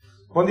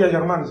Bon dia,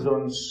 germans.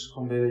 Doncs,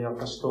 com bé deia el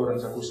pastor,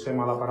 ens acostem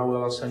a la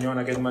paraula del Senyor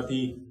en aquest matí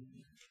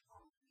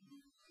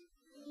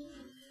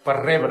per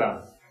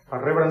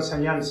rebre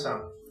ensenyança.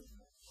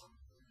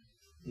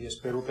 I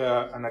espero que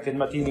en aquest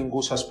matí ningú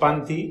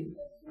s'espanti,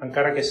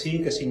 encara que sí,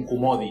 que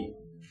s'incomodi.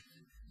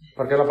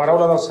 Perquè la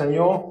paraula del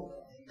Senyor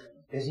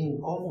és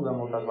incòmoda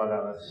moltes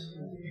vegades.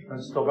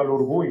 Ens toca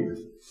l'orgull.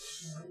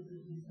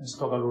 Ens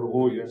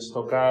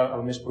toca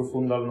el més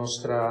profund del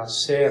nostre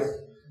ser.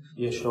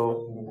 I això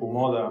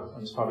incomoda,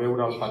 ens fa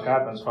veure el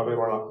pecat, ens fa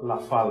veure la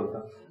falta.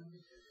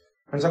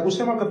 Ens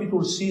acostem al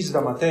capítol 6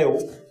 de Mateu,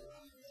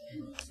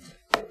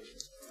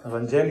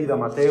 Evangeli de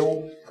Mateu,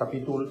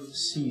 capítol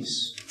 6,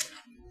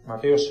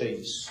 Mateu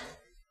 6.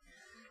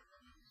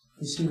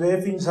 I si bé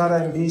fins ara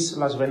hem vist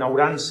les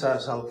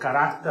benaurances, el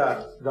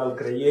caràcter del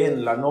creient,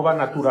 la nova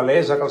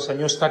naturalesa que el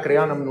Senyor està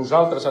creant amb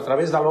nosaltres a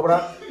través de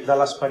l'obra de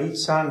l'Esperit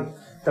Sant,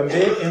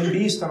 també hem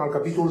vist en el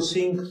capítol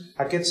 5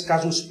 aquests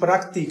casos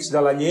pràctics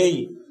de la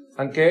llei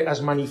en què es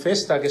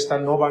manifesta aquesta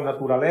nova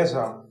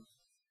naturalesa,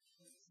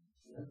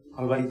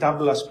 el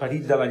veritable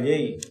esperit de la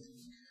llei.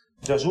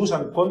 Jesús,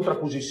 en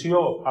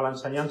contraposició a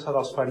l'ensenyança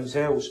dels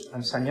fariseus,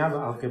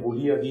 ensenyava el que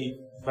volia dir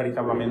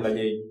veritablement la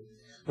llei.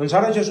 Doncs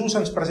ara Jesús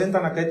ens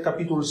presenta en aquest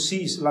capítol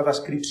 6 la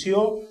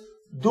descripció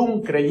d'un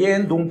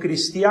creient, d'un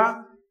cristià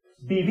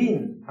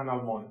vivint en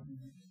el món,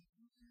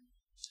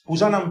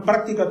 posant en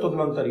pràctica tot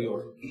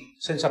l'anterior,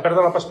 sense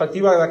perdre la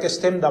perspectiva que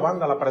estem davant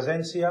de la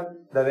presència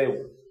de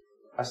Déu.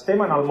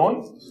 Estem en el món,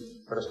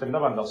 però estem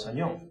davant del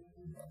Senyor.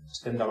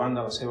 Estem davant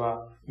de la seva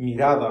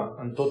mirada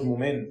en tot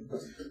moment.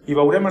 I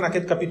veurem en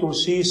aquest capítol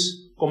 6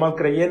 com el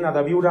creient ha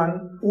de viure en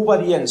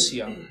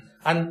obediència,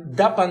 en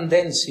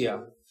dependència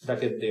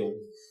d'aquest Déu.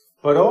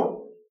 Però,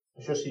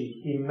 això sí,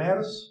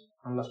 immers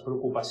en les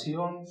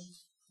preocupacions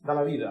de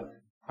la vida,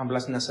 amb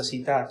les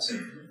necessitats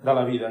de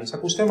la vida. Ens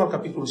acostem al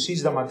capítol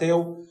 6 de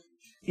Mateu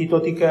i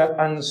tot i que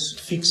ens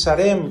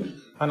fixarem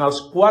en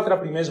els 4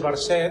 primers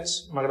versets,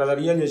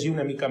 m'agradaria llegir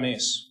una mica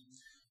més.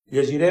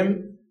 Llegirem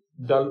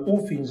del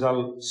 1 fins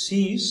al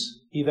 6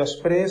 i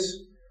després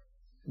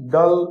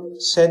del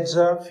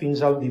 16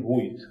 fins al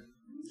 18.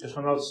 Que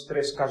són els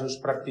 3 casos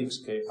pràctics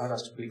que ara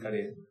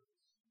explicaré.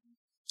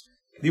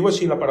 Diu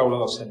així la paraula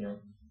del Senyor.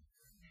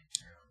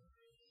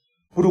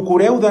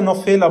 Procureu de no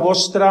fer la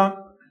vostra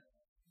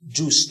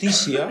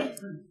justícia.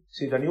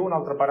 Si teniu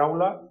una altra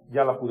paraula,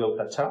 ja la podeu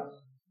tatxar.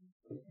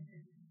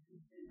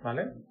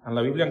 Vale? En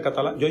la Bíblia en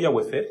català, jo ja ho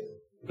he fet,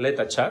 l'he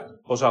tatxat,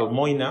 posa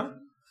almoina,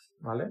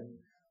 vale?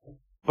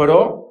 Però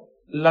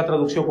la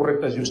traducció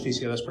correcta és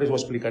justícia, després ho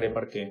explicaré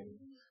per què.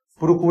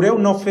 Procureu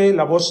no fer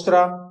la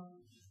vostra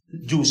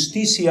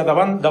justícia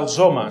davant dels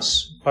homes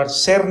per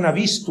ser-ne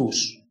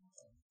vistos.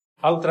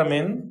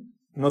 Altrament,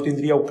 no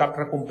tindríeu cap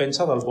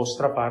recompensa del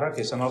vostre Pare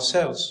que és en els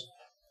cels.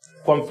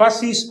 Quan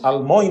facis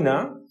almoina,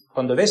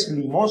 quan des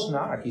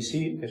limosna, aquí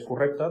sí, és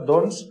correcte,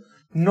 doncs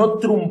no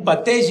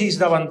trompetegis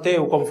davant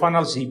teu com fan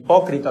els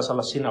hipòcrites a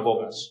les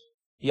sinagogues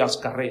i als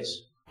carrers,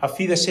 a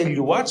fi de ser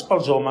lloats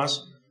pels homes.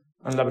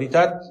 En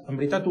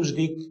veritat us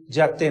dic,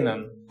 ja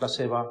tenen la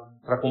seva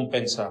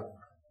recompensa.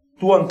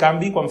 Tu, en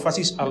canvi, quan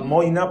facis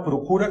almoina,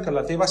 procura que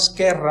la teva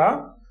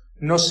esquerra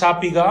no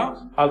sàpiga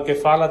el que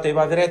fa la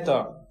teva dreta,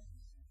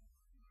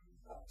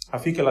 a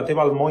fi que la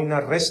teva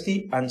almoina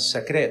resti en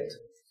secret.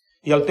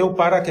 I el teu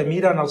Pare que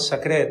mira en el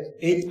secret,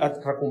 ell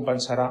et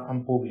recompensarà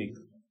en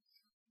públic.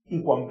 I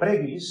quan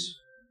preguis,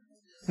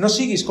 no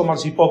siguis com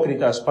els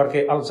hipòcrites,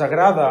 perquè els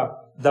agrada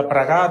de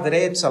pregar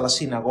drets a les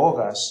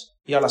sinagogues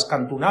i a les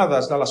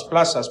cantonades de les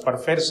places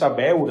per fer-se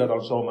veure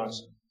dels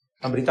homes.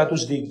 En veritat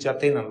us dic, ja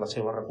tenen la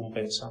seva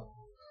recompensa.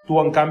 Tu,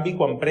 en canvi,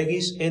 quan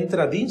preguis,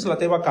 entra dins la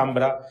teva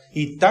cambra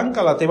i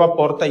tanca la teva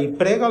porta i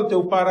prega al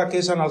teu Pare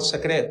que és en el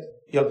secret,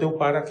 i el teu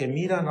Pare que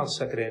mira en el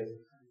secret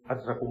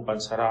et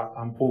recompensarà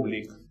en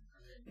públic.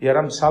 I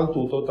ara em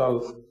salto tot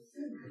el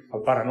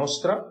Pare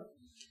Nostre,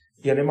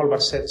 i anem al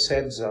verset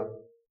 16,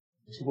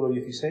 versículo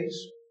 16.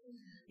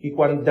 I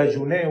quan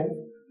dejuneu,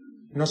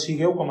 no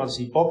sigueu com els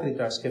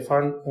hipòcrites que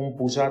fan un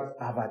posat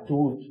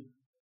abatut,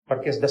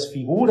 perquè es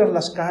desfiguren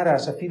les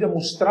cares a fi de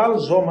mostrar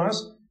als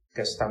homes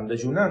que estan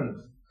dejunant.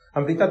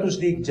 En veritat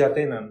us dic, ja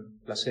tenen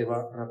la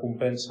seva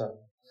recompensa.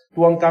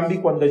 Tu, en canvi,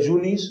 quan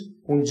dejunis,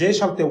 ungeix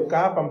el teu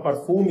cap amb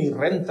perfum i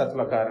renta't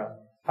la cara,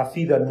 a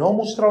fi de no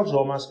mostrar als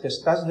homes que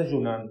estàs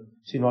dejunant,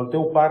 sinó al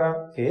teu Pare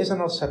que és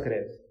en el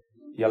secret.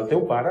 I el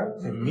teu Pare,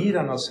 que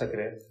mira en el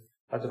secret,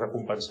 et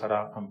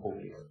recompensarà en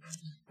públic.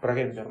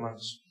 Preguem,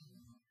 germans.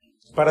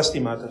 Pare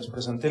estimat, ens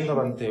presentem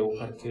davant teu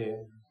perquè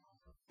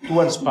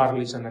tu ens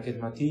parlis en aquest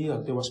matí,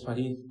 el teu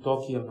esperit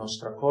toqui el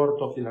nostre cor,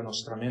 toqui la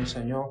nostra ment,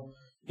 Senyor,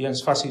 i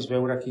ens facis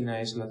veure quina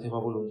és la teva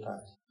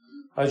voluntat.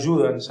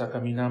 Ajuda'ns a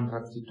caminar amb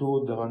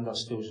rectitud davant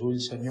dels teus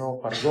ulls, Senyor.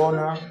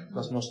 Perdona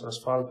les nostres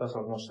faltes,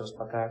 els nostres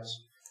pecats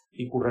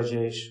i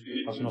corregeix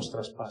els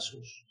nostres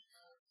passos.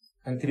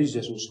 En Crist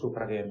Jesús t'ho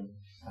preguem.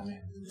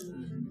 Amén.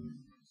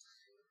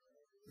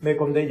 Bé,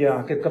 com deia,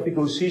 aquest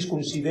capítol 6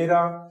 considera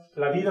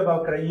la vida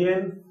del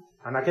creient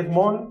en aquest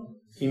món,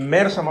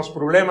 immers en els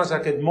problemes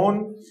d'aquest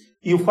món,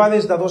 i ho fa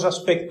des de 2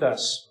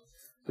 aspectes.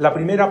 La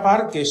primera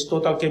part, que és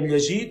tot el que hem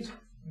llegit,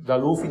 de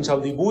l'1 fins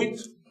al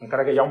 18,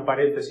 encara que hi ha un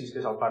parèntesis que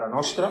és el Pare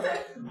Nostre,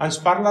 ens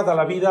parla de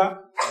la vida,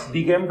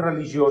 diguem,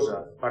 religiosa,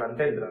 per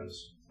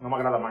entendre'ns. No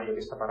m'agrada mai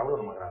aquesta paraula,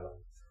 no m'agrada,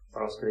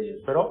 per als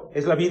creients, però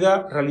és la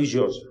vida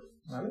religiosa,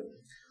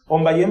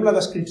 on veiem la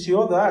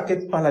descripció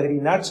d'aquest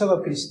pelegrinatge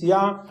del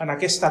cristià en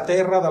aquesta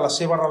terra, de la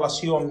seva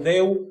relació amb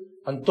Déu,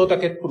 en tot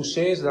aquest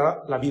procés de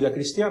la vida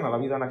cristiana, la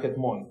vida en aquest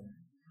món.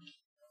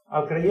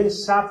 El creient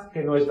sap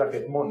que no és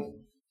d'aquest món,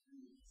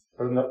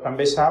 però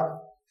també sap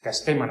que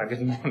estem en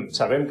aquest món,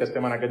 sabem que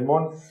estem en aquest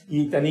món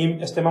i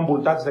estem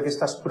envoltats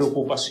d'aquestes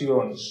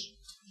preocupacions,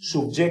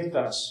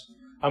 subjectes,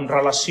 en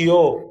relació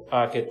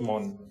a aquest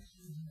món.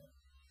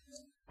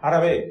 Ara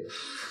bé,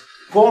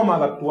 com ha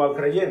d'actuar el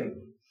creient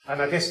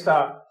en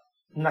aquesta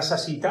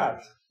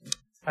necessitat,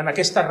 en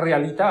aquesta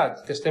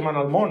realitat que estem en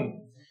el món?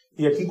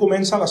 I aquí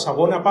comença la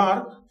segona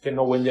part, que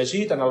no ho hem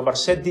llegit, en el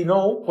verset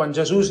 19, quan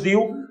Jesús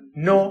diu: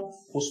 no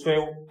us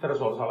feu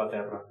tresors a la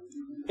terra.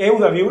 Heu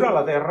de viure a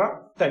la terra,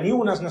 teniu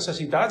unes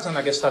necessitats en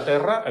aquesta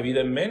terra,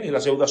 evidentment, i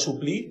les heu de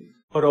suplir,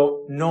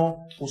 però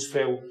no us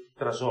feu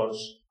tresors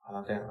a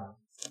la terra.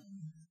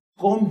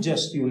 Com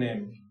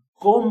gestionem,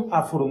 com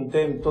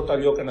afrontem tot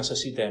allò que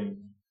necessitem?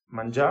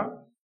 Menjar,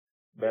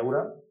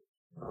 beure,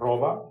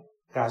 roba,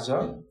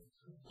 casa,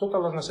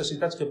 totes les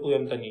necessitats que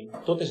podem tenir.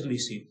 Tot és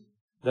lícit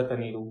de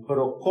tenir-ho,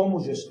 però com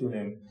ho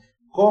gestionem?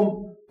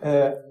 Com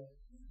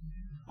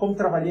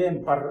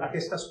treballem per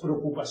aquestes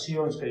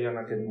preocupacions que hi ha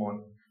en aquest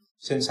món?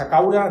 Sense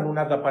caure en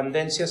una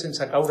dependència,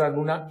 sense caure en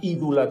una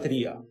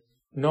idolatria.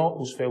 No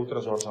us feu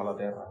tresors a la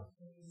terra.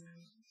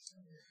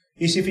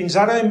 I si fins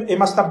ara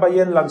hem estat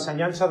veient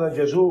l'ensenyança de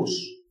Jesús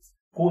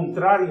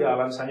contrària a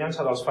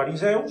l'ensenyança dels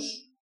fariseus,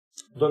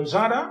 doncs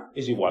ara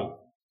és igual.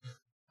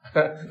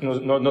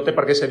 No té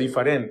per què ser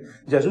diferent.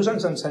 Jesús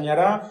ens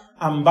ensenyarà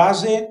en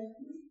base,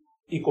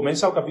 i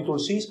comença el capítol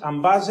 6,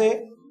 en base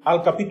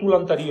al capítol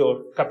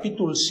anterior,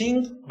 capítol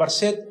 5,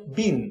 verset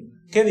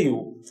 20. Què diu?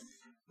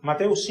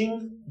 Mateu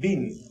 5,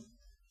 20.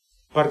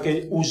 Perquè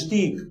us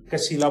dic que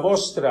si la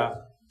vostra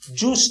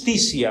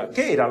justícia...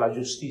 Què era la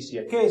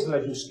justícia? Què és la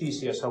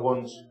justícia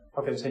segons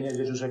el que ensenya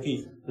Jesús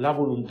aquí? La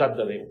voluntat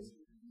de Déu.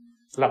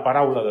 La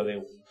paraula de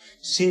Déu.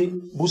 Si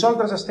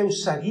vosaltres esteu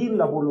seguint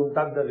la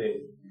voluntat de Déu,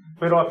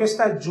 però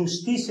aquesta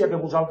justícia que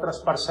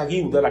vosaltres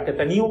perseguiu, de la que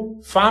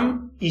teniu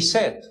fam i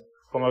set,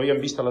 com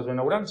havíem vist a les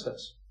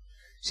benaurances,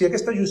 si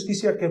aquesta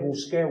justícia que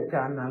busqueu, que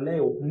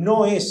anheleu,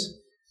 no és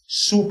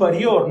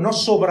superior, no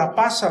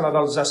sobrepassa la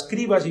dels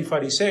escribes i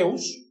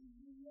fariseus,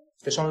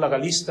 que són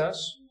legalistes,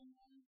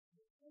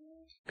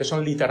 que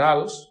són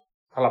literals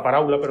a la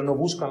paraula però no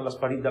busquen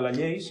l'esperit de la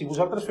llei, si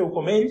vosaltres feu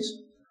com ells,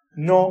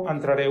 no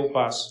entrareu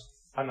pas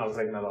en el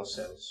regne dels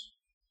cels.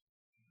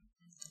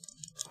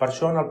 Per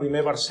això en el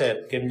primer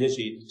verset que hem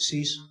llegit,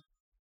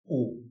 6:1,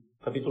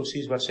 capítol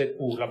 6, verset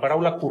 1, la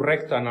paraula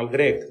correcta en el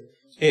grec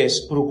és: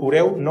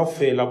 procureu no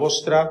fer la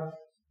vostra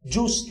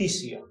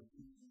justícia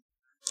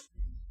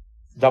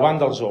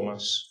davant dels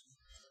homes.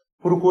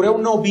 Procureu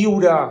no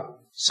viure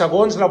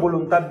segons la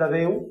voluntat de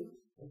Déu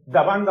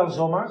davant dels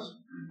homes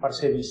per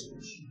ser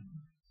vistos.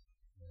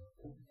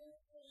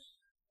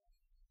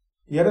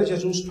 I ara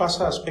Jesús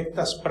passa a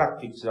aspectes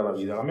pràctics de la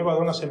vida. La meva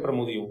dona sempre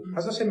m'ho diu: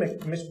 has de ser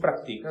més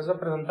pràctic, has de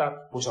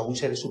presentar... Doncs avui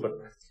seré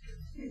superpràctic.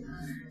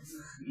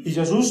 I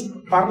Jesús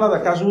parla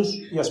de casos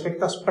i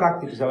aspectes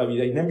pràctics de la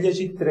vida, i n'hem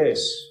llegit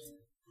 3.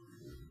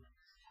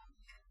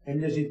 Hem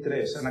llegit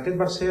 3. En aquest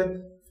verset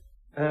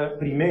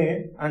primer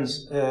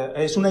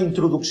és una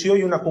introducció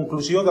i una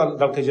conclusió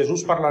del que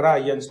Jesús parlarà,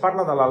 i ens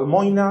parla de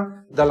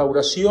l'almoina, de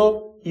l'oració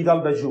i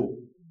del dejú.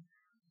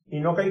 I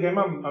no caiguem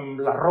en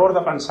l'error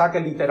de pensar que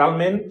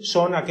literalment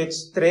són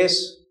aquestes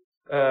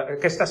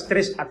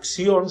 3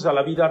 accions de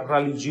la vida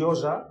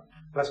religiosa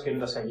les que hem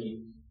de seguir.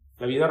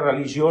 La vida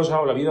religiosa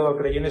o la vida del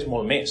creient és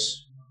molt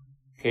més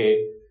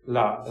que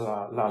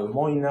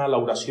l'almoina,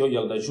 l'oració i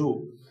el dejú.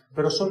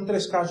 Però són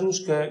 3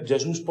 casos que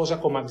Jesús posa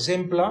com a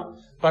exemple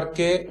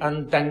perquè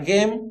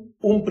entenguem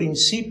un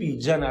principi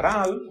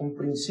general, un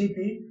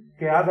principi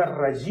que ha de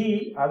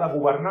regir, ha de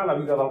governar la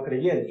vida del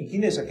creient. I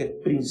quin és aquest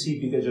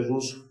principi que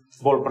Jesús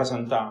vol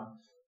presentar?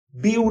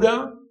 Viure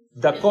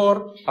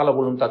d'acord a la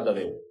voluntat de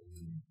Déu.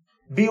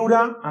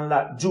 Viure en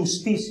la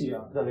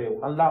justícia de Déu,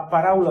 en la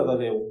paraula de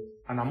Déu,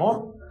 en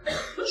amor,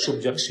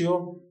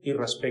 subjecció i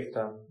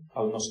respecte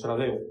al nostre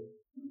Déu.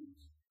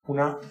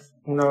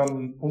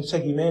 Un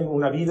seguiment,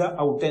 una vida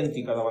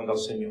autèntica davant del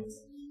Senyor.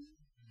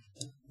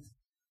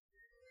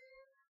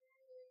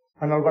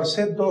 En el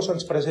verset 2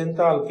 ens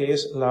presenta el que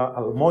és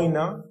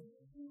l'almoina,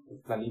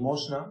 la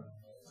limosna.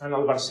 En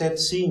el verset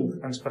 5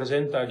 ens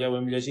presenta, ja ho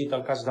hem llegit,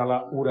 el cas de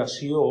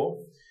l'oració,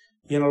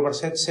 i en el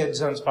verset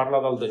 16 ens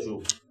parla del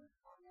dejú.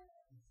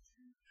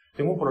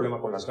 Tinc un problema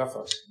amb les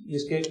gafes, i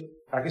és que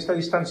a aquesta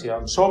distància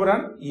em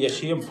sobren i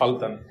així em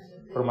falten,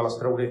 però me les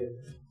trauré.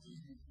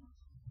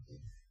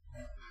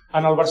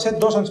 En el verset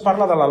 2 ens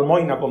parla de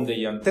l'almoina, com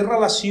deien. Té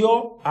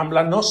relació amb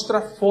la nostra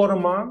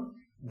forma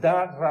de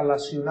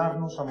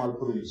relacionar-nos amb el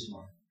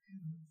proïsme.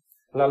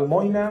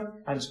 L'almoina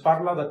ens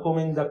parla de com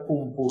hem de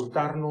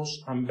comportar-nos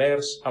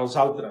envers els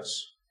altres,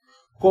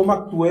 com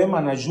actuem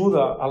en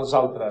ajuda als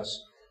altres,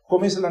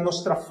 com és la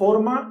nostra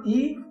forma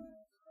i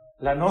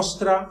la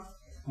nostra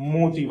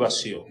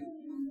motivació.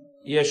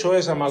 I això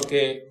és amb el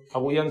que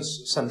avui ens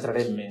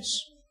centrarem més.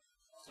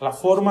 La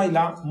forma i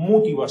la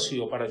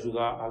motivació per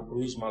ajudar al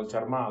proïsme, al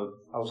germà,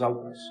 als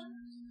altres.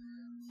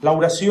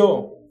 L'oració,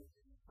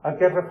 a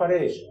què es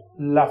refereix?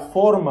 La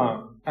forma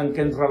en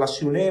què ens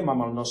relacionem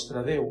amb el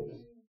nostre Déu.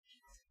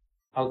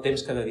 El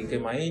temps que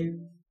dediquem a ell,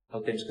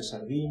 el temps que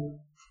servim,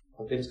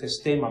 el temps que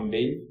estem amb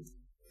ell.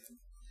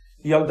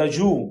 I el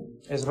dejú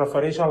es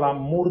refereix a la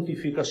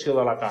mortificació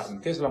de la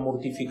carn. Què és la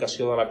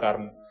mortificació de la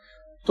carn?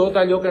 Tot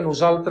allò que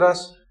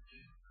nosaltres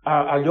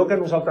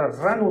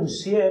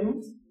renunciem,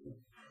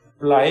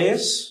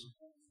 plaers,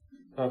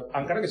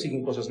 encara que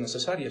siguin coses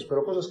necessàries,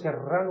 però coses que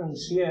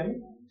renunciem,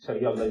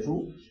 seria el dejú.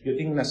 Jo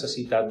tinc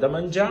necessitat de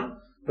menjar,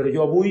 però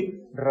jo avui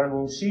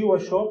renuncio a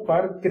això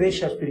per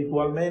créixer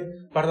espiritualment,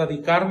 per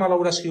dedicar-me a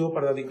l'oració,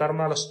 per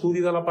dedicar-me a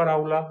l'estudi de la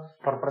paraula,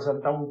 per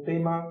presentar un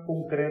tema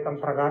concret en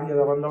pregària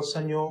davant del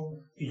Senyor,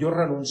 i jo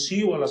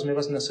renuncio a les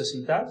meves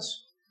necessitats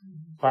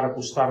per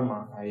acostar-me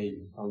a ell,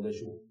 al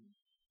dejú.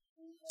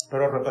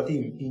 Però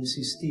repetim,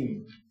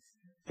 insistim,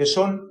 que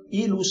són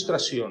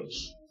il·lustracions.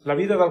 La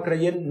vida del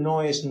creient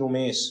no és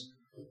només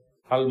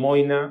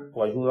almoina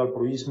o ajuda al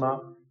proïsme,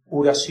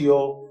 oració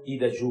i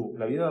dejú.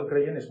 La vida del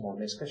creient és molt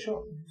més que això.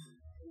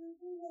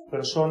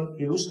 Però són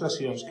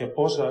il·lustracions que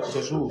posa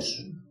Jesús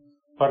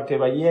perquè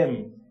veiem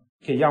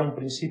que hi ha un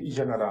principi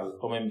general,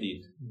 com hem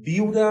dit.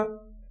 Viure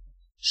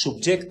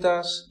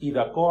subjectes i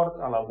d'acord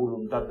a la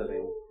voluntat de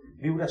Déu.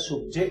 Viure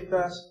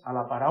subjectes a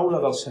la paraula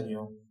del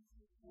Senyor,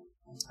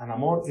 en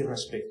amor i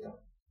respecte.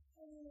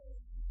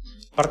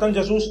 Per tant,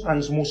 Jesús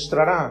ens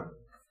mostrarà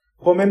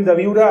com hem de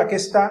viure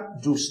aquesta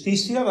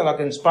justícia de la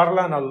que ens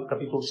parla en el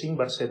capítol 5,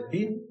 verset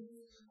 20,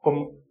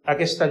 com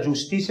aquesta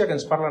justícia que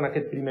ens parla en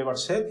aquest primer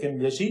verset que hem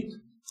llegit,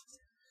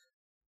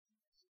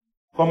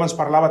 com ens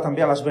parlava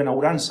també a les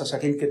benaurances,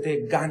 aquell que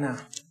té gana,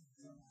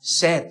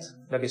 set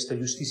d'aquesta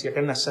justícia,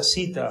 que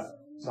necessita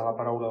de la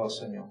paraula del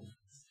Senyor.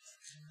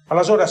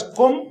 Aleshores,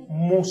 com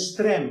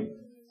mostrem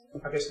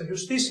aquesta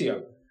justícia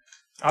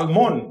al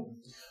món?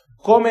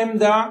 Com hem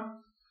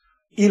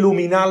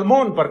d'il·luminar el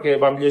món? Perquè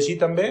vam llegir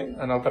també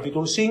en el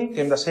capítol 5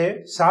 que hem de ser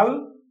sal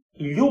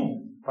i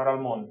llum per al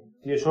món.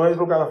 I això és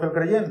el que ha de fer el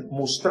creient,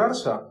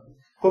 mostrar-se.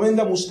 Com hem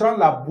de mostrar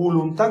la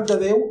voluntat de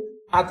Déu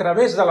a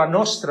través de la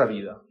nostra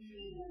vida.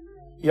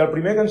 I el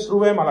primer que ens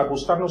trobem a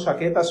l'acostar-nos a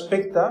aquest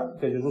aspecte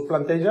que Jesús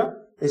planteja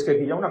és que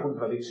aquí hi ha una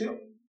contradicció.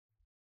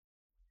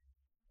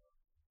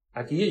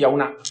 Aquí hi ha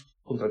una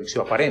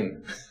contradicció aparent.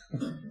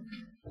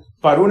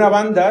 Per una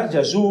banda,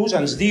 Jesús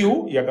ens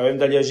diu, i acabem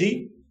de llegir,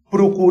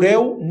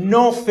 procureu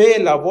no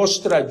fer la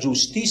vostra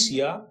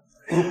justícia,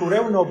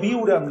 procureu no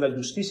viure amb la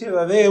justícia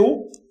de Déu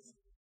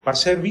per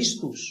ser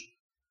vistos.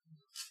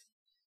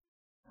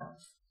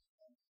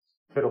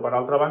 Però per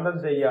altra banda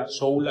ens deia,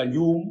 sou la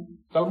llum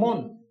del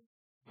món,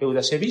 heu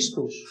de ser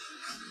vistos.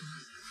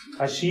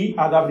 Així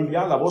ha de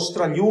brillar la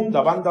vostra llum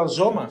davant dels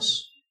homes.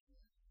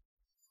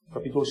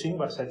 Capítol 5,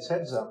 verset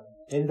 16.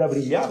 Hem de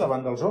brillar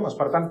davant dels homes.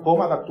 Per tant,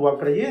 com ha d'actuar el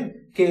creient?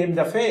 Què hem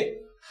de fer?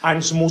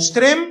 Ens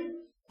mostrem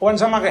o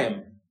ens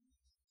amaguem?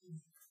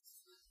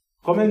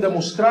 Com hem de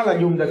mostrar la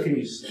llum de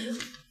Crist?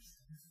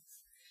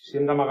 Si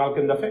hem d'amagar, el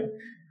que hem de fer?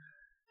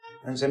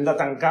 Ens hem de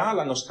tancar a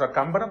la nostra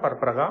cambra per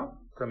pregar?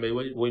 També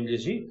ho hem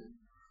llegit.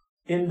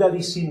 Hem de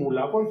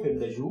dissimular quan fem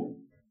dejú?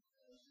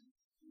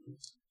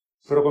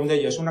 Però, com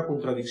deia, és una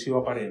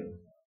contradicció aparent.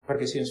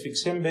 Perquè si ens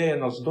fixem bé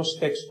en els dos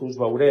textos,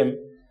 veurem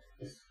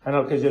en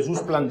el que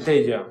Jesús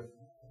planteja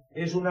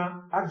és una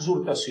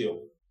exhortació.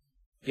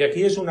 I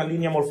aquí és una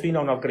línia molt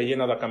fina on el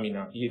creient ha de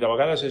caminar. I de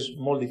vegades és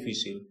molt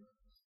difícil.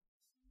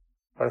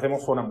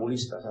 Parecemos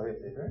funambulistas a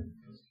veces.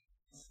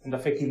 Hem de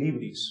fer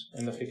equilibris.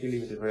 Hem de fer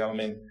equilibris,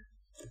 realment.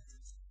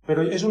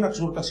 Però és una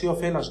exhortació a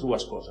fer les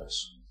dues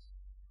coses.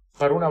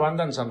 Per una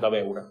banda ens han de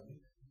veure.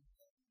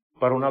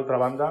 Per una altra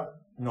banda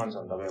no ens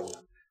han de veure.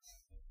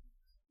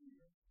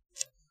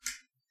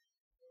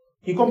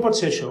 I com pot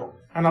ser això?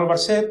 En el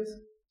verset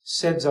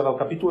 16 del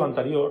capítol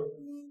anterior,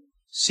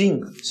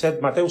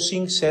 Mateu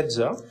 5,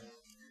 16,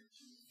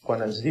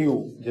 quan ens diu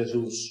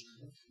Jesús,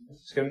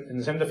 és que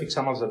ens hem de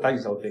fixar en els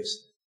detalls del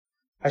text.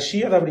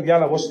 Així ha de brillar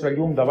la vostra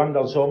llum davant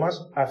dels homes,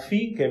 a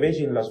fi que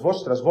vegin les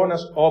vostres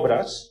bones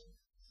obres,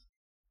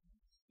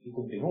 i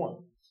continua,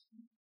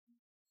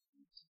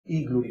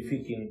 i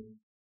glorifiquin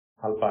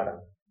el Pare,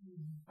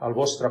 el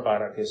vostre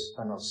Pare que és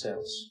en els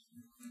cels.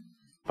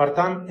 Per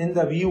tant, hem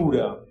de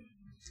viure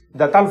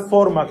de tal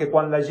forma que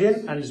quan la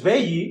gent ens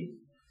vegi,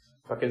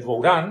 perquè ens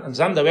veuran, ens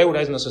han de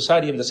veure, és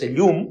necessari, hem de ser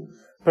llum,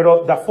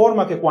 però de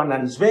forma que quan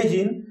ens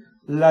vegin,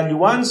 la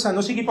lluança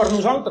no sigui per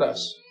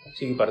nosaltres,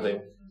 sigui per Déu.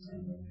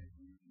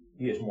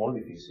 I és molt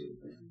difícil.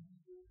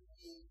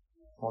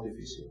 Molt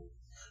difícil.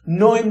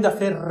 No hem de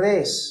fer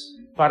res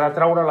per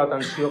atraure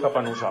l'atenció cap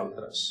a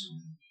nosaltres.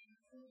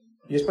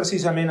 I és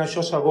precisament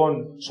això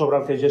segon sobre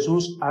el que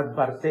Jesús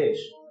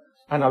adverteix.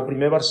 en el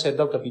primer verset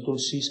del capítol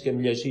 6 que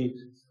hem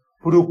llegit.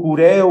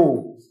 Procureu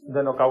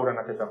de no caure en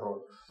aquest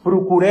error.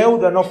 Procureu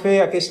de no fer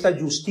aquesta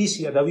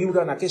justícia, de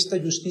viure en aquesta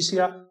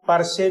justícia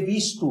per ser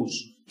vistos.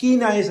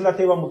 Quina és la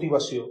teva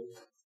motivació?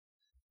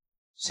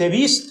 Ser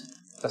vist?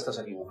 T'estàs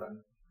equivocant.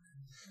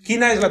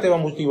 Quina és la teva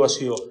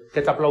motivació?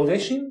 Que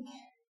t'aplaudeixin?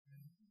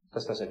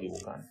 T'estàs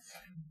equivocant.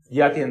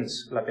 Ja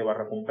tens la teva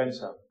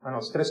recompensa. En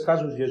els 3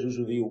 casos Jesús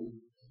ho diu.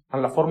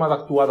 En la forma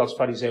d'actuar dels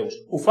fariseus.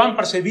 Ho fan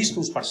per ser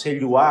vistos, per ser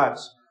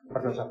lloats,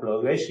 perquè els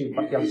aplaudeixin,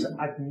 perquè els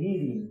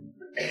admirin.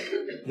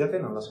 Ja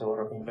tenen la seva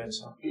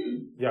recompensa,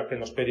 ja que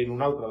no esperin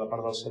una altra de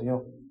part del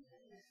Senyor.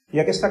 I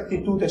aquesta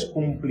actitud és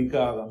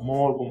complicada,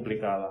 molt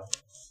complicada.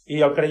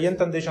 I el creient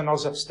tendeix a anar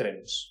als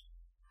extrems.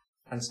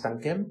 Ens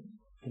tanquem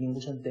i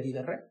ningú s'enteri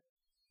de res.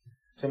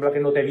 Sembla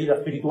que no té vida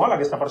espiritual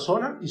aquesta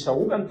persona, i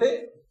segur que en té.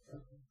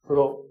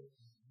 Però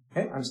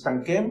ens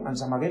tanquem,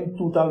 ens amaguem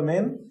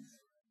totalment,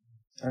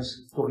 ens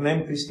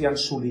tornem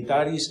cristians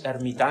solitaris,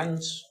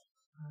 ermitanys,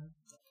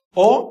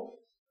 o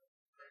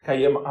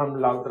caiem amb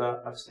l'altre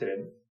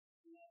extrem.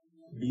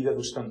 Vida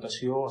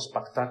d'ostentació,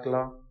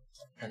 espectacle,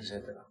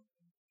 etc.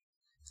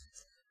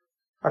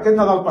 Aquest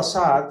Nadal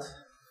passat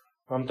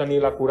vam tenir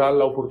la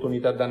coral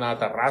l'oportunitat d'anar a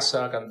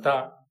Terrassa a cantar.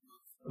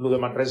 Lo de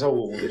Manresa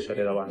ho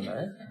deixaré de banda,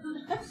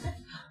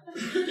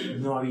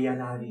 No havia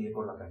nadie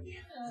por la calle.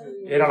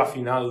 Era la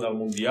final del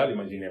Mundial,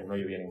 imagineu, no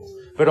hi havia ningú.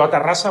 Però a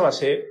Terrassa va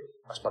ser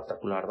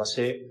espectacular,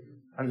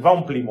 ens va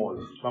omplir molt.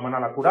 Vam anar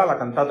a la coral a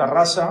cantar a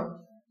Terrassa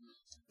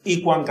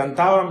i quan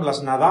cantàvem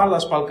les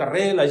Nadales pel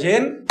carrer, la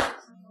gent...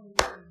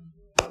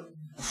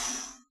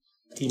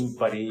 Quin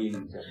perill,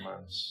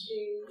 germans,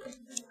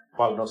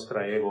 pel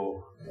nostre ego.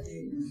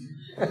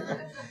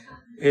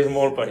 És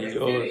molt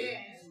perillós.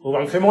 Ho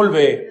vam fer molt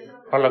bé,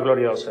 per la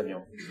glòria del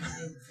Senyor.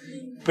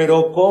 Però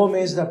com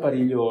és de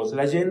perillós.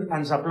 La gent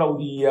ens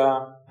aplaudia,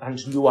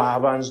 ens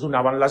lloava, ens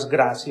donaven les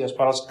gràcies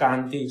per als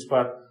càntics,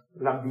 per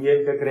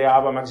l'ambient que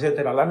creàvem,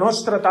 etc. La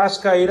nostra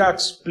tasca era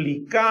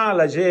explicar a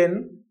la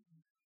gent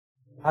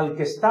el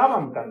que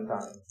estàvem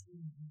cantant.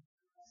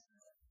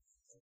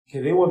 Que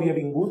Déu havia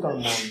vingut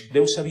al món,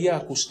 Déu s'havia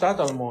acostat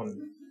al món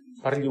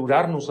per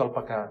lliurar-nos del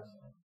pecat.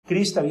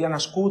 Crist havia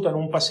nascut en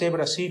un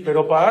pessebre, sí,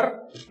 però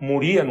per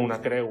morir en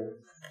una creu.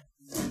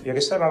 I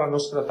aquesta era la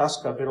nostra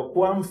tasca, però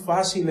quan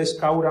fàcil és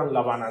caure en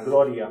la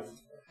vanaglòria.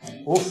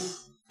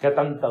 Que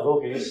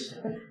tentador que és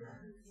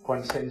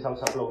quan sents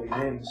els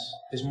aplaudiments.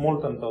 És molt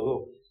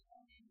tentador.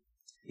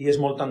 I és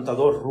molt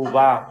tentador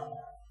robar,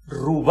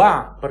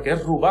 perquè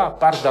és robar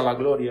part de la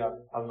glòria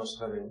al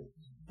nostre Déu.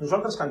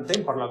 Nosaltres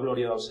cantem per la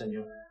glòria del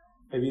Senyor.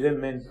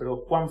 Evidentment, però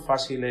quan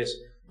fàcil és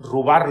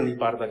robar-li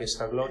part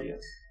d'aquesta glòria.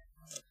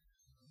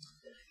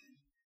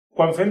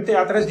 Quan fem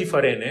teatre és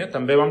diferent,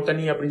 També vam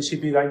tenir a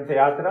principi d'any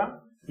teatre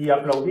i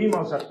aplaudim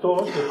els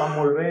actors, que fan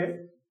molt bé,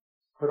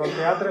 però el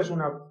teatre és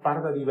una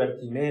part de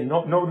divertiment.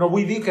 No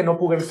vull dir que no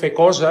puguem fer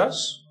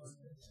coses,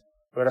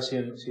 a veure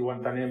si ho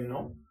entenem,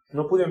 no?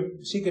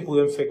 Sí que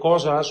podem fer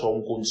coses, o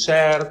un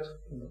concert.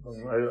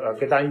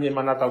 Aquest any hem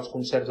anat als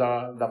concerts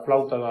de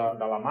flauta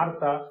de la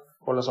Marta,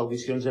 o les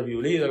audicions de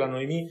violí de la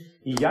Noemí,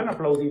 i hi ha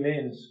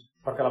aplaudiments,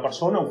 perquè la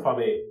persona ho fa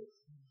bé.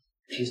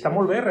 I està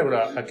molt bé rebre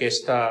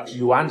aquesta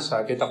lluança,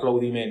 aquest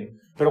aplaudiment.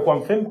 Però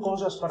quan fem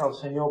coses per al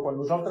Senyor, quan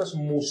nosaltres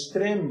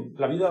mostrem,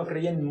 la vida del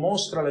creient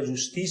mostra la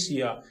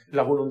justícia,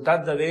 la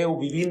voluntat de Déu,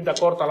 vivint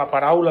d'acord a la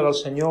paraula del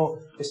Senyor,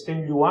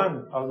 estem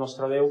lluant al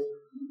nostre Déu,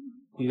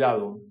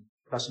 cuidado,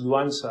 les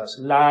lluances,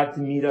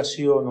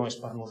 l'admiració no és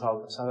per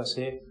nosaltres, ha de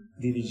ser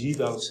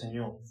dirigida al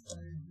Senyor.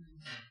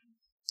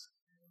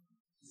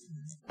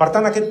 Per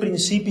tant, aquest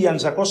principi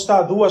ens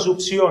acosta a 2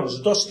 opcions,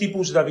 2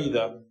 tipus de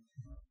vida.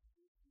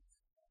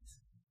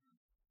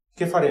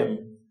 Què farem?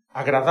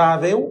 Agradar a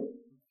Déu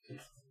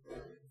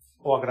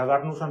o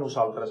agradar-nos a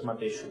nosaltres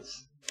mateixos?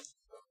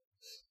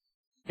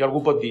 I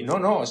algú pot dir, no,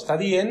 està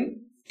dient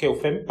que ho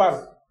fem per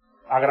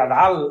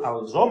agradar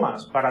als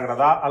homes, per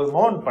agradar al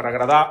món, per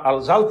agradar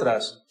als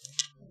altres.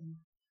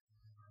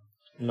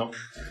 No.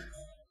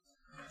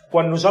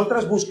 Quan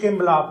nosaltres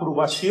busquem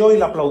l'aprovació i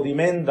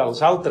l'aplaudiment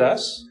dels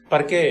altres,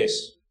 per què és?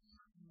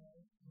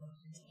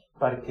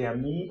 Perquè a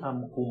mi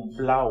em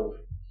complau,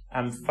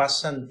 em fa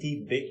sentir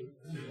bé.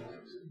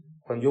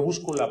 Quan jo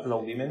busco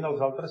l'aplaudiment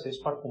dels altres és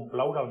per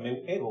complaure el meu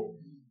ego,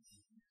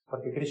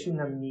 perquè creixi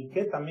una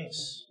miqueta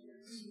més.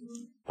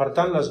 Per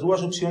tant, les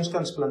 2 opcions que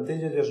ens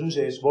planteja Jesús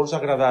és: vols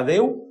agradar a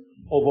Déu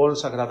o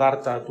vols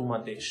agradar-te a tu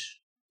mateix?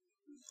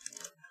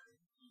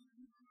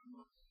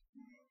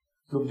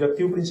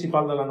 L'objectiu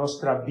principal de la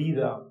nostra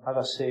vida ha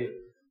de ser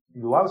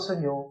lloar el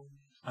Senyor,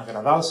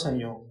 agradar al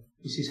Senyor,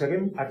 i si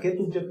seguim aquest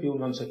objectiu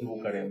no ens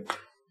equivocarem,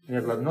 ni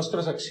en les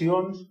nostres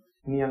accions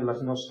ni en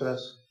les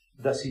nostres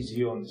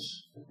decisions.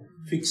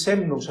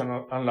 Fixem-nos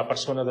en la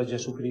persona de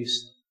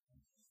Jesucrist.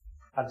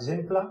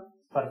 Exemple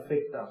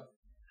perfecte.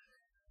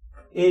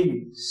 Ell,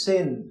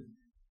 sent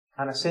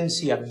en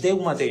essència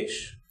Déu mateix,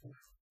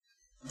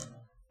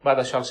 va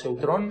deixar el seu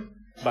tron,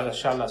 va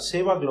deixar la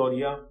seva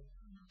glòria,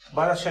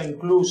 va deixar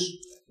inclús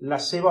la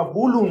seva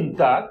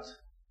voluntat,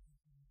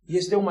 i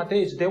és Déu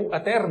mateix, Déu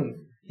etern.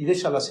 i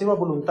deixa la seva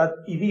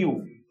voluntat i diu,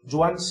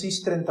 Joan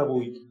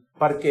 6,38,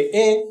 perquè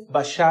he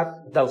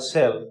baixat del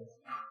cel,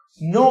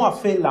 no a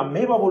fer la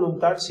meva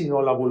voluntat,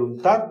 sinó la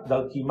voluntat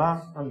del qui m'ha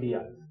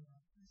enviat.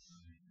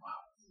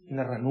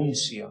 Quina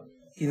renúncia,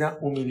 quina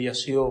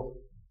humiliació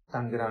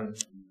tan gran.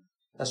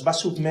 Es va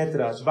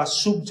sotmetre, es va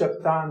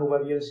subjectar en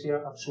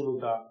obediència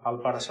absoluta al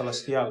Pare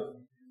Celestial.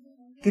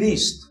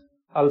 Crist,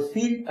 el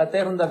Fill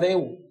etern de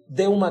Déu,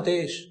 Déu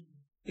mateix,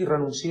 i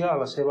renuncia a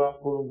la seva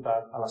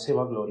voluntat, a la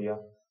seva glòria,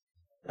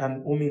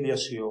 en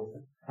humiliació,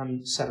 en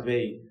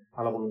servei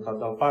a la voluntat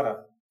del Pare.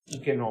 I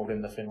què no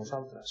haurem de fer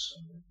nosaltres?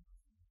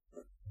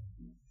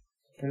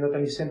 Hem de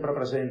tenir sempre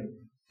present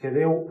que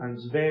Déu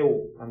ens veu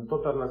en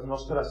totes les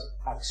nostres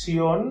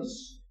accions.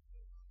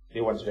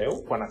 Déu ens veu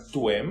quan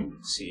actuem,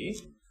 sí,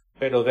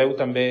 però Déu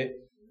també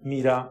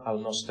mira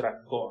el nostre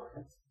cor.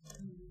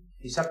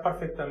 I sap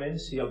perfectament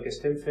si el que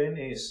estem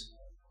fent és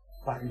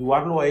per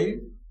lloar-lo a ell,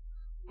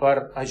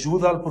 per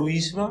ajuda al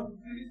proïsme,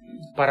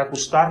 per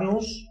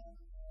acostar-nos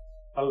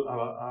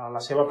a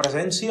la seva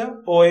presència,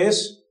 o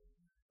és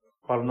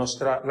per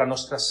la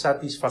nostra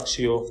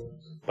satisfacció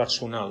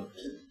personal.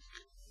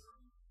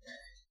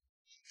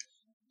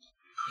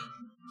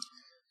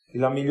 I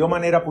la millor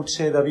manera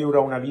potser de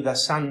viure una vida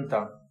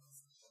santa,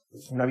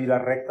 una vida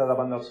recta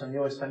davant del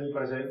Senyor, és tenir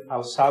present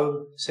el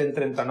Salm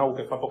 139,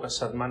 que fa poques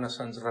setmanes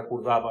ens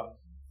recordava,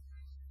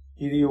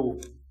 i diu,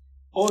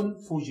 on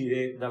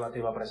fugiré de la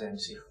teva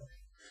presència?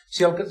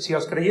 Si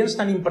els creients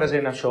tenim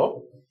present això,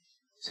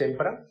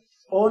 sempre,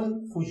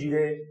 on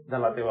fugiré de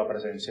la teva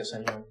presència,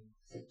 Senyor?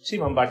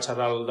 Si me'n vaig a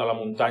dalt de la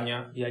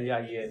muntanya i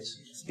allà hi ets.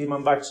 Si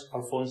me'n vaig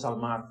al fons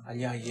del mar,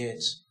 allà hi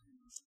ets.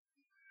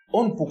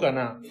 On puc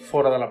anar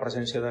fora de la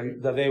presència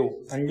de Déu?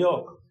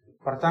 Enlloc.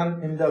 Per tant,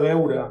 hem de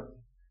veure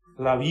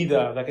la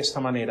vida d'aquesta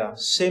manera.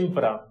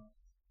 Sempre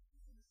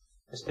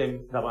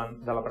estem davant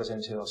de la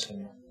presència del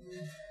Senyor.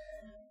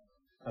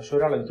 Això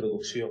era la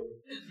introducció.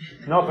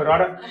 No, però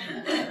ara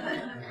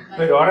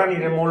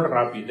aniré molt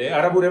ràpid.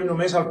 Ara veurem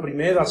només el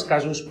primer dels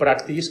casos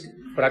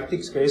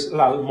pràctics, que és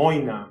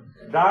l'almoina,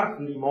 dar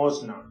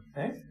limosna.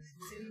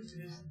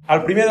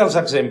 El primer dels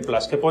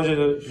exemples, que posa...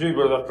 Sí,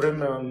 però després,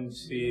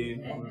 si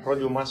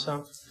enrotllo massa...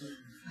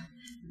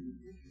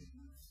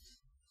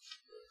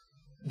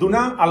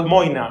 Donar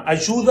almoina,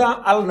 ajuda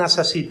al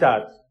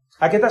necessitat.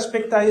 Aquest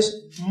aspecte és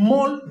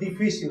molt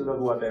difícil de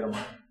dur a terme,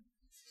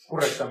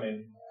 correctament.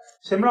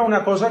 Sembla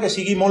una cosa que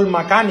sigui molt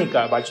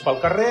mecànica. Vaig pel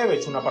carrer,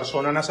 veig una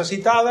persona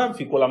necessitada, em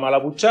fico la mà a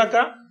la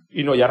butxaca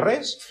i no hi ha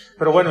res.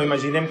 Però bueno,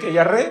 imaginem que hi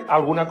ha res,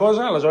 alguna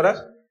cosa, aleshores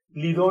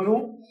li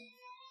dono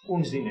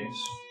uns diners.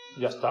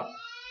 Ja està.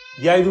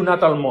 Ja he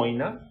donat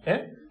almoina.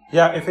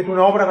 Ja he fet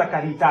una obra de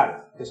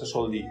caritat, que se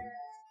sol dir.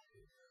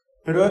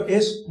 Però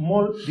és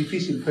molt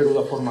difícil fer-ho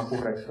de forma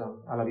correcta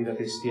a la vida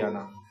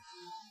cristiana.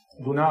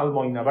 Donar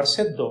almoina.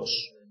 Verset 2.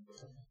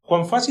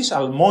 Quan facis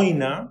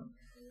almoina,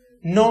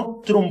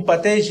 no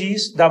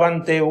trompetegis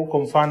davant teu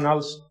com fan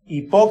els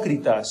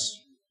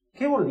hipòcrites.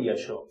 Què vol dir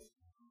això?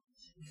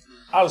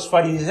 Els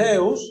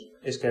fariseus,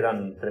 és que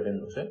eren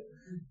tremendos,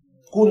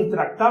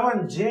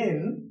 contractaven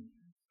gent,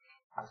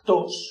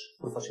 actors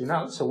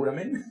professionals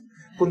segurament,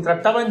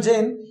 contractaven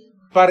gent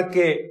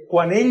perquè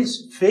quan ells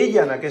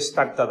feien aquest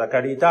acte de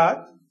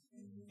caritat,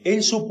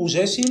 ells ho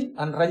posessin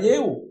en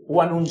relleu,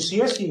 ho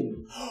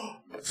anunciessin.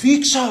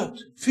 Fixa't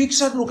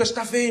el que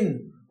està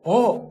fent.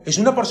 Oh, és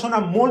una persona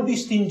molt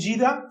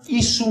distingida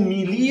i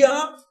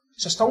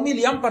s'està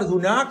humiliant per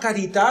donar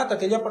caritat a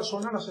aquella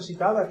persona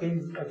necessitada,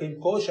 aquell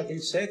coix,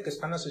 aquell cec que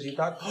està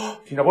necessitat. Oh,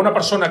 quina bona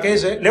persona que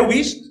és, L'heu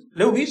vist?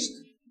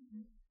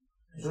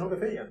 Això és el que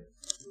feien.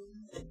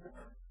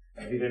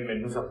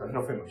 Evidentment, nosaltres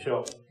no fem això.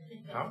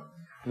 No?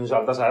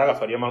 Nosaltres ara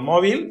agafaríem el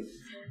mòbil,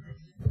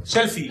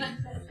 selfie.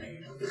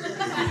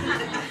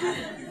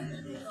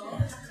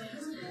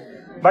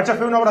 Vaig a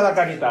fer una obra de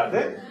caritat,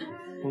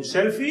 Un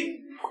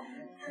selfie,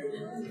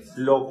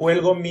 lo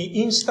cuelgo en mi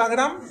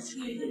Instagram,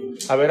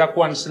 a veure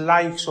quants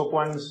likes o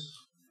quants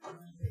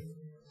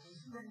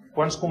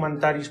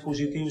comentaris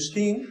positius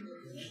tinc.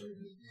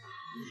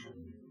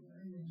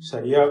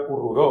 Seria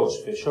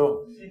horrorós fer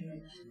això.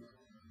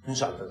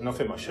 Nosaltres no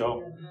fem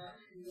això.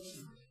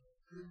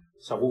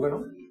 Segur que no?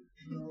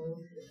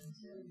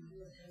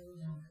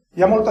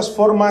 Hi ha moltes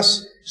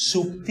formes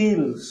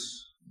subtils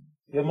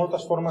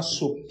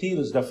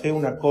de fer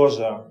una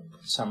cosa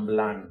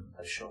semblant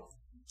a això.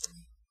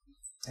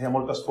 Hi ha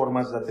moltes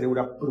formes de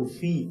treure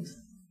profit,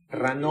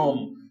 renom,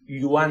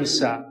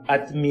 lluança,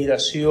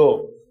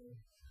 admiració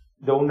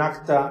d'un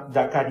acte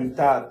de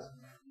caritat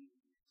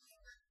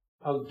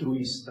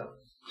altruista.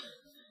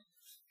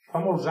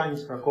 Fa molts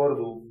anys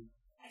recordo,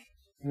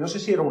 no sé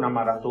si era una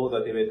marató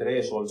de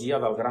TV3 o el dia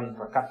del gran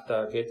recapte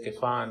aquest que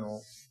fan,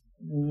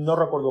 no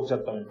recordo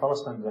exactament, fa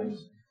bastants anys,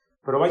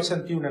 però vaig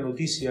sentir una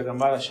notícia que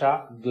em va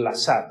deixar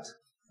glaçat.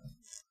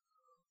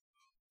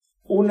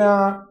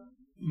 Una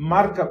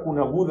marca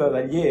coneguda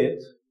de llet,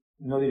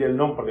 no diré el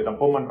nom perquè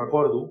tampoc me'n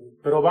recordo,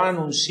 però va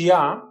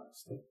anunciar,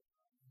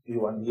 i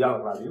ho van dir a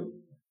la ràdio,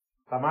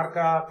 la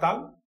marca tal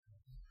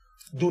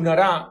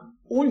donarà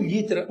un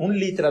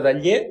litre de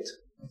llet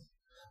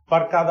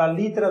per cada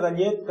litre de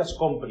llet que es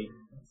compri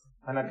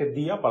en aquest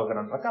dia pel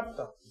gran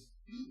recapte.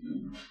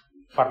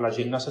 Per la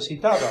gent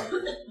necessitada.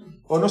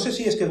 O no sé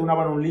si és que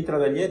donaven un litre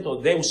de llet o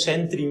 10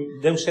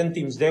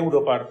 cèntims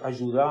d'euro per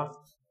ajudar.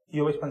 I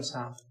jo vaig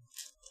pensar,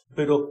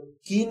 però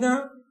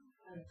quina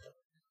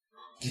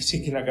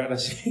cara,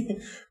 sí.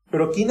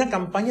 Però quina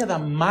campanya de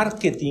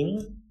màrqueting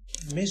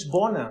més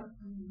bona,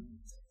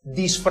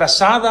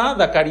 disfressada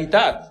de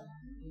caritat.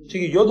 O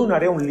sigui, jo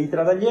donaré un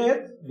litre de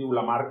llet, diu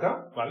la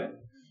marca, ¿vale?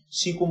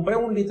 Si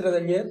compreu un litre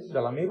de llet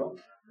de la meva,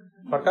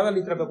 per cada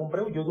litre que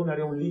compreu, jo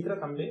donaré un litre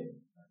també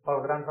pel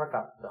gran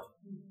recapte.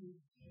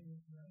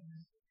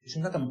 És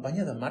una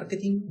campanya de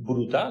màrqueting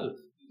brutal,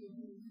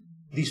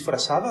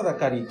 disfressada de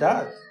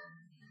caritat.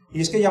 I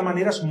és que hi ha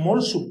maneres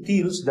molt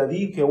subtils de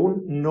dir que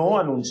un no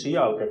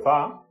anuncia el que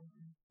fa,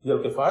 i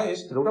el que fa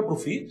és treure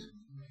profit.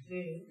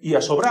 I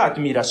a sobre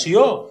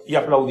admiració, i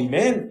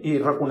aplaudiment, i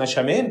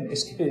reconeixement.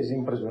 És que és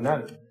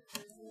impressionant.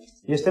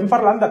 I estem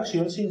parlant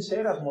d'accions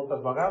sinceres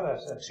moltes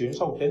vegades, accions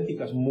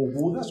autèntiques,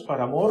 mogudes per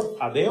amor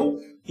a Déu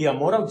i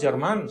amor als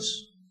germans.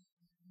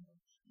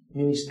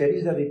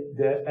 Ministeris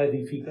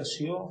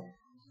d'edificació,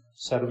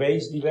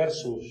 serveis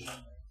diversos.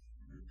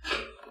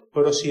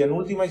 Però si en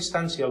última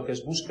instància el que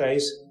es busca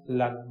és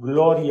la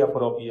glòria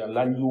pròpia,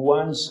 la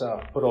lluança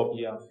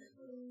pròpia,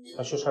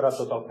 això serà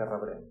tot el que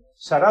rebrem.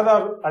 Serà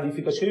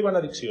d'edificació i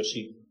benedicció,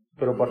 sí,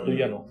 però per tu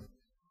ja no.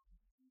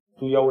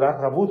 Tu ja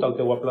hauràs rebut el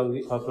teu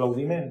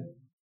aplaudiment.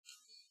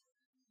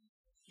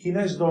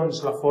 Quina és,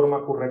 doncs, la forma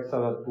correcta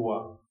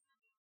d'actuar?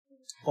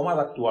 Com ha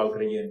d'actuar el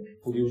creient?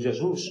 Ho diu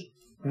Jesús.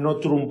 No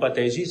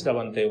trompetegis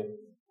davant teu.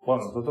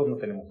 Bueno, nosotros no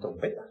tenemos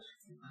trompetas.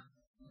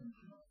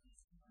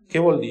 Què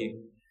vol dir?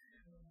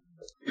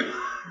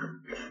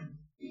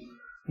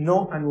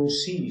 No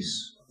anunciïs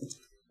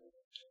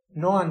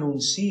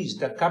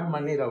de cap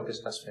manera el que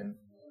estàs fent.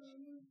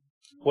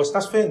 Ho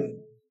estàs fent,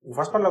 ho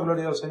fas per la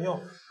glòria del Senyor,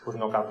 doncs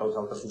no cal que els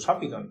altres ho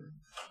sàpiguen.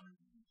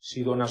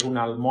 Si dones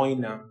una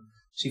almoina,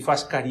 si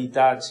fas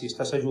caritat, si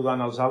estàs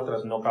ajudant els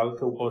altres, no cal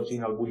que ho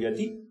posin al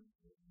butlletí.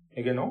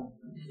 Que no?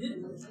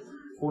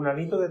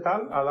 Fulanito de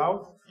tal ha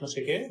dado no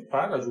sé què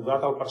per ajudar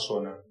a tal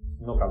persona.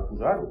 No cal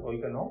posar-ho, oi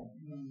que no?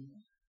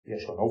 I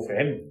això no ho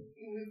fem.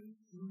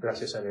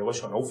 Gràcies a Déu,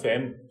 això no ho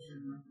fem.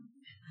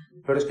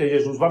 Però és que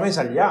Jesús va més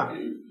enllà.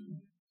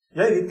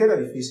 Ja he dit que era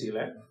difícil,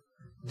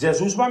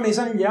 Jesús va més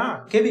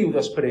enllà. Què diu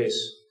després?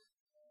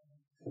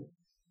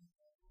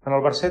 En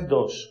el verset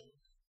 2.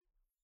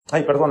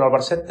 En el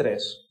verset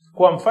 3.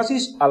 Quan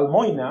facis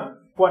almoina,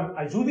 quan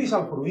ajudis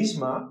al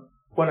proïsme,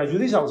 quan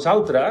ajudis als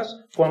altres,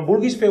 quan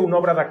vulguis fer una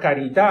obra de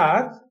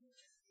caritat,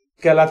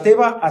 que la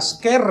teva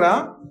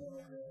esquerra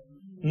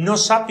no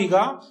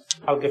sàpiga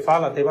el que fa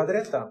la teva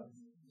dreta.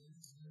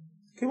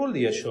 Què vol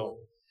dir això?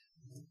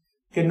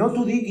 Que no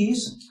t'ho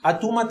diguis a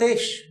tu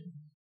mateix.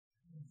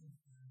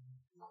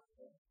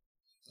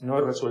 No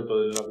he resuelto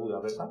de la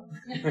duda, ¿verdad?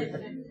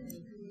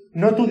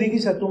 No t'ho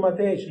diguis a tu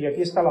mateix. I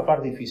aquí està la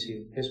part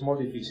difícil. És molt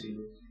difícil.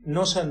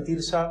 No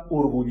sentir-se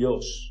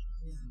orgullós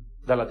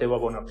de la teva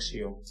bona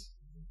acció.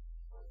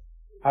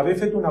 Haver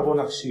fet una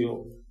bona acció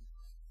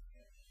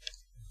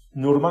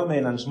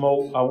normalment ens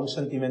mou a un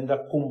sentiment de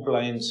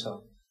complaença.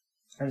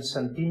 Ens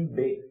sentim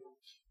bé.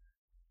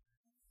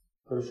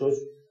 Però això és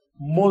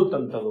molt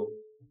tentador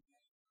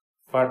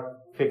per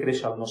fer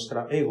créixer el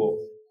nostre ego.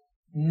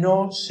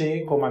 No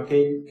ser com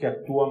aquell que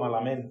actua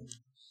malament.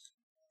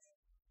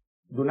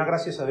 Donar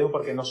gràcies a Déu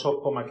perquè no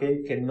sóc com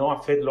aquell que no ha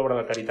fet l'obra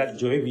de caritat.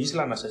 Jo he vist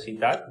la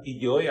necessitat i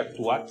jo he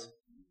actuat.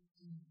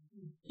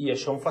 I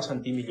això em fa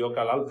sentir millor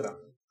que l'altre.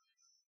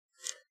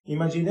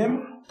 Imaginem,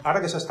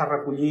 ara que s'està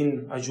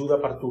recollint ajuda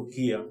per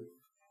Turquia.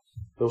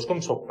 Veus com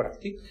soc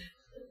pràctic?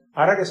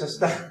 Ara que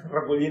s'està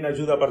recollint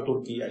ajuda per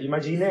Turquia.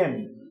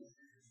 Imaginem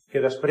que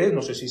després,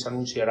 no sé si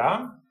s'anunciarà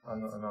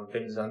en el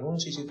temps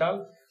d'anuncis i tal,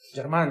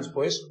 germans,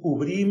 doncs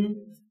obrim,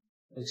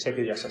 sé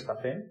que ja s'està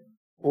fent,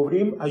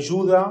 obrim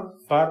ajuda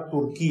per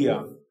Turquia.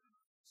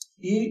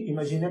 I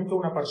imaginem que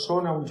una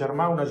persona, un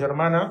germà, una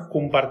germana,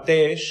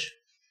 comparteix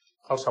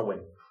el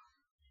següent.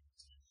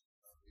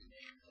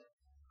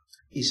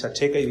 I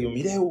s'aixeca i diu,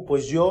 mireu,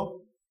 doncs jo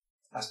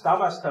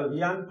estava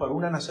estalviant per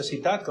una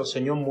necessitat que el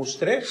Senyor em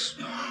mostrés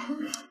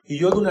i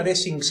jo donaré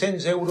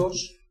 500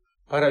 euros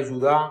per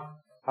ajudar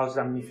els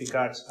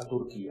damnificats a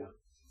Turquia.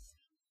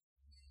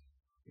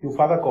 I ho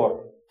fa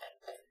d'acord.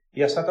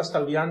 I ha estat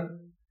estalviant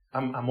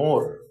amb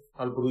amor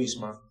el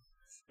proïsme,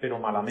 però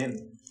malament,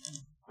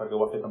 perquè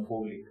ho ha fet en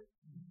públic.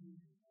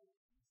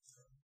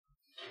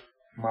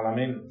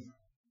 Malament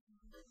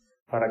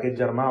per aquest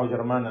germà o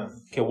germana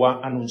que ho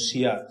ha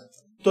anunciat.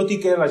 Tot i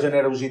que la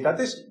generositat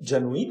és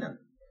genuïna.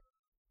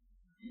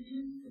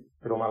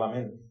 Però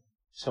malament.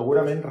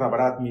 Segurament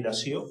rebrà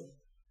admiració,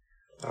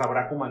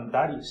 rebrà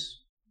comentaris.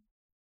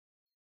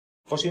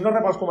 O si no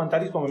rep els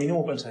comentaris, com a mínim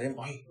ho pensarem,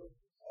 oi,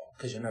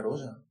 que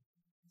generosa.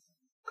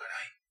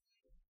 Carai,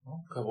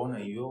 no? Que bona,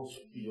 i jo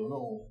no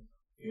ho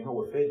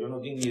he fet, jo no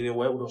tinc ni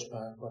 10 euros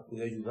per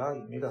poder ajudar,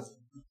 i mira,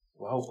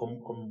 uau,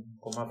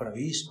 com ha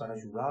previst per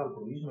ajudar al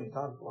proïsme i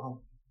tal, uau.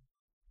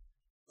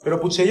 Però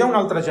potser hi ha un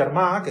altre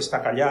germà que està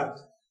callat,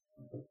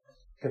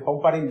 que fa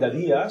un parell de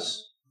dies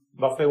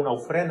va fer una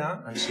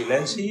ofrena en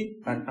silenci,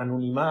 en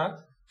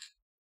anonimat,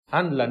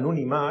 en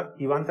l'anonimat,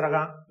 i va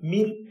entregar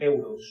 1.000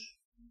 euros.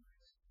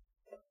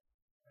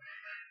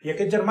 I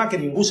aquest germà, que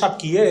ningú sap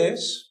qui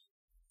és,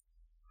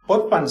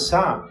 pot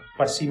pensar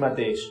per si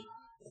mateix: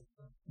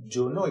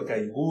 jo no he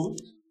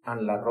caigut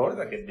en l'error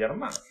d'aquest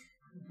germà.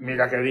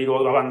 Mira que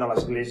dir-ho davant de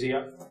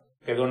l'església,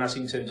 que dona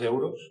 500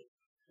 euros,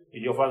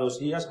 i jo fa 2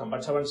 dies que em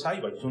vaig avançar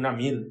i vaig donar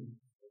 1.000.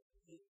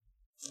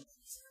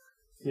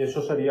 I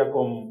això seria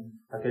com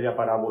aquella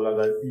paràbola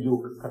de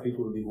Lluc,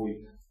 capítol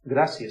 18.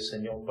 Gràcies,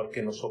 Senyor,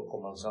 perquè no sóc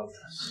com els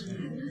altres.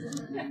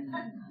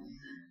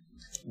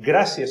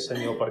 Gràcies,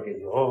 Senyor, perquè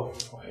jo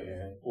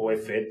ho he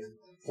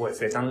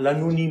fet en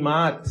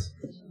l'anonimat.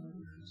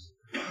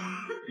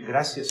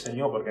 Gràcies,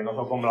 Senyor, perquè no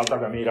sóc com l'altre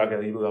que mira que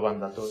dir-ho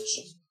davant de tots.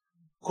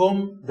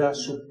 Com de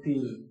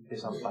subtil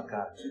és el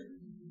pecat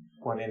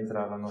quan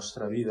entra a la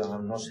nostra vida,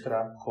 al nostre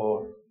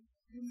cor.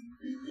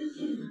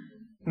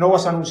 No ho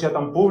has anunciat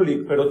en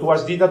públic, però tu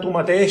has dit a tu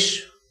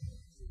mateix.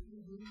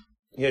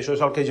 I això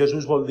és el que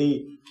Jesús vol dir.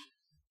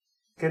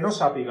 Que no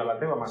sàpiga la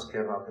teva mà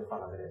esquerra el que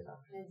fa la dreta.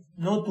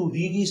 No t'ho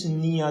diguis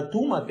ni a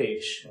tu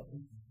mateix.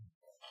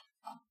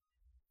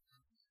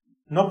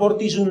 No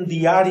portis un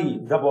diari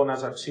de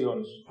bones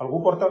accions. Algú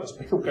porta...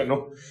 Espero que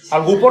no.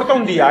 Algú porta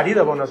un diari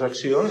de bones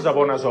accions, de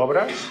bones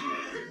obres?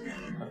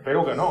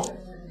 Espero que no.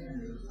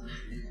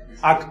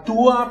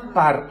 Actua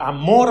per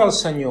amor al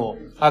Senyor.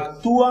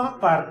 Actua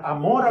per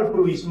amor al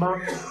proïsme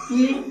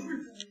i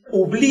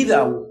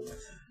oblida-ho.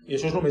 I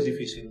això és el més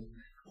difícil.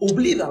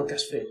 Oblida el que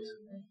has fet.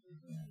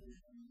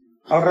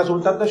 El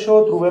resultat d'això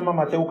ho trobem a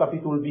Mateu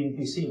capítol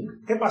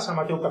 25. Què passa a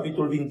Mateu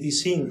capítol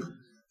 25,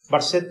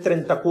 verset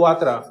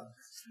 34,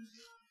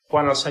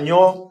 quan el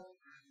Senyor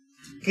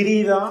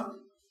crida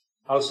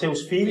als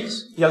seus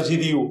fills i els hi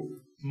diu: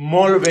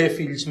 molt bé,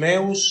 fills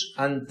meus,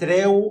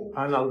 entreu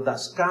en el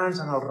descans,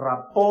 en el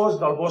repòs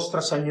del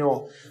vostre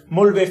Senyor.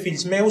 Molt bé,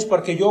 fills meus,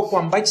 perquè jo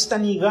quan vaig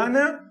tenir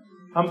gana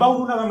em vau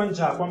donar de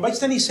menjar, quan vaig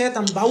tenir set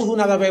em vau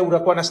donar de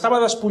beure, quan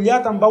estava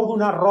despullat em vau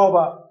donar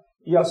roba.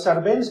 I els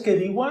servents que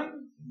diuen,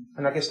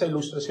 en aquesta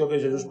il·lustració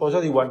que Jesús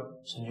posa, diuen: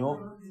 Senyor,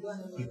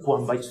 i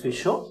quan vaig fer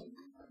això?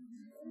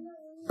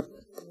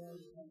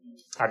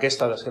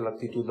 Aquesta ha de ser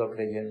l'actitud del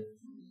creient.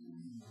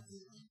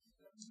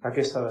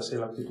 Aquesta ha de ser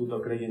l'actitud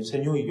del creient.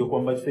 Senyor, i jo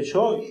quan vaig fer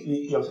això?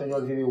 I el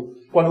Senyor els diu: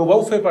 quan ho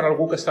vau fer per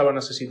algú que estava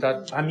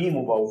necessitat, a mi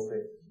m'ho vau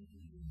fer.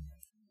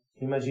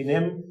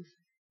 Imaginem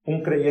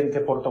un creient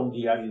que porta un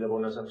diari de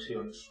bones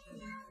accions.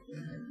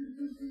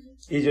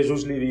 I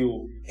Jesús li diu: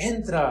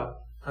 entra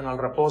en el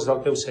repòs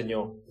del teu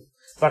Senyor,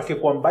 perquè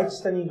quan vaig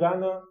tenir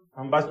gana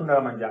em vas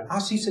donar de menjar.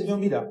 Ah, sí, Senyor,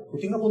 mira, ho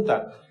tinc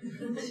apuntat.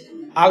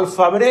 Al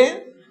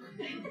febrer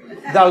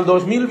del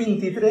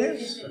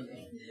 2023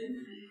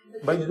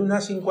 vaig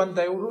donar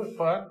 50 euros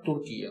per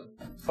Turquia,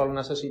 per la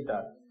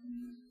necessitat.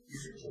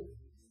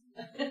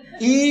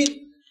 I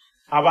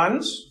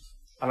abans,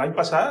 l'any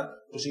passat,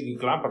 o sigui,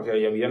 clar, perquè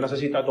hi havia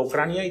necessitat a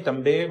Ucrània i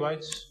també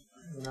vaig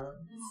donar...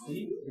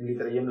 I li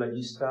traiem la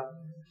llista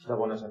de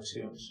bones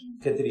accions.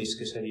 Que trist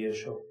que seria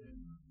això.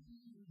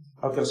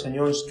 El que el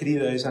Senyor ens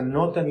crida és a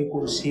no tenir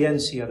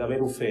consciència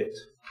d'haver-ho fet.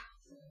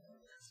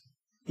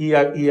 I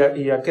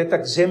aquest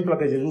exemple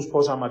que Jesús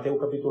posa a Mateu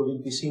capítol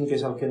 25, que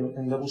és el que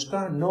hem de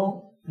buscar,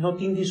 no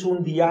tinguis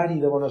un diari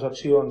de bones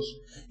accions.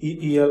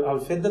 I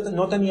el fet de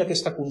no tenir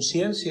aquesta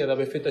consciència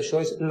d'haver fet això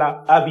és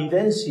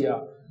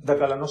l'evidència de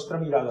que la nostra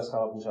mirada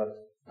estava posada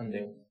en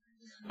Déu.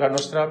 La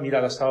nostra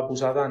mirada estava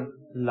posada en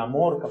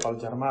l'amor cap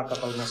al germà,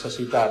 cap al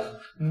necessitat,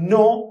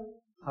 no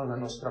en la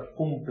nostra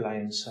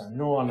complaença,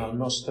 no en el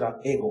nostre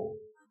ego.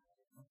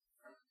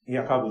 I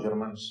acabo,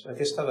 germans.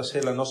 Aquesta ha de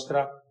ser la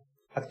nostra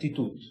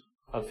actitud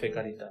al fer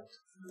caritat.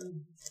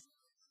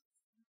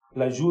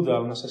 L'ajuda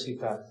al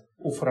necessitat,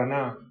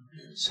 ofrenar,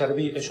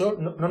 servir. Això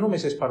no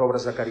només és per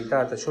obres de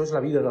caritat, això és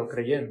la vida del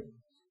creient.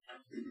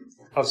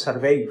 El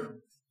servei,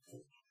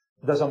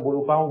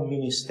 desenvolupar un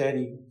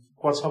ministeri,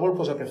 qualsevol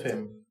cosa que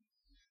fem.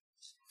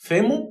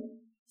 Fem-ho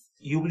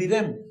i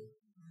oblidem.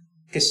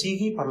 Que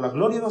sigui per la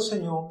glòria del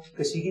Senyor,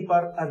 que sigui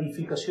per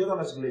edificació de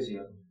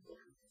l'Església.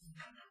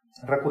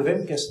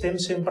 Recordem que estem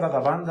sempre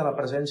davant de la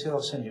presència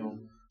del Senyor,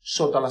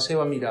 sota la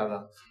seva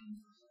mirada.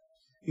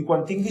 I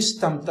quan tinguis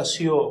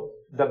temptació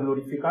de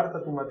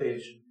glorificar-te tu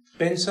mateix,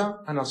 pensa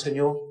en el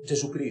Senyor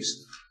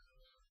Jesucrist.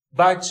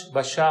 Vaig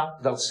baixar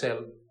del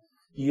cel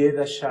i he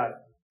deixat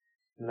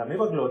la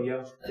meva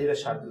glòria, he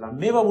deixat la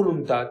meva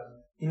voluntat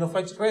i no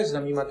faig res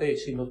de mi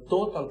mateix, sinó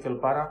tot el que el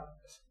Pare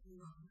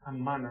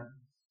em mana.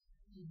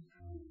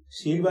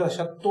 Si ell va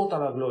deixar tota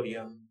la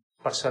glòria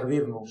per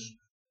servir-nos,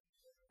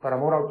 per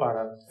amor al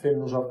Pare,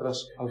 fem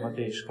nosaltres el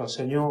mateix. Que el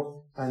Senyor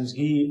ens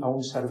guiï a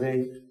un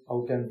servei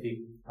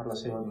autèntic per la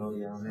seva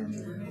glòria.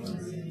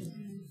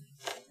 Amén.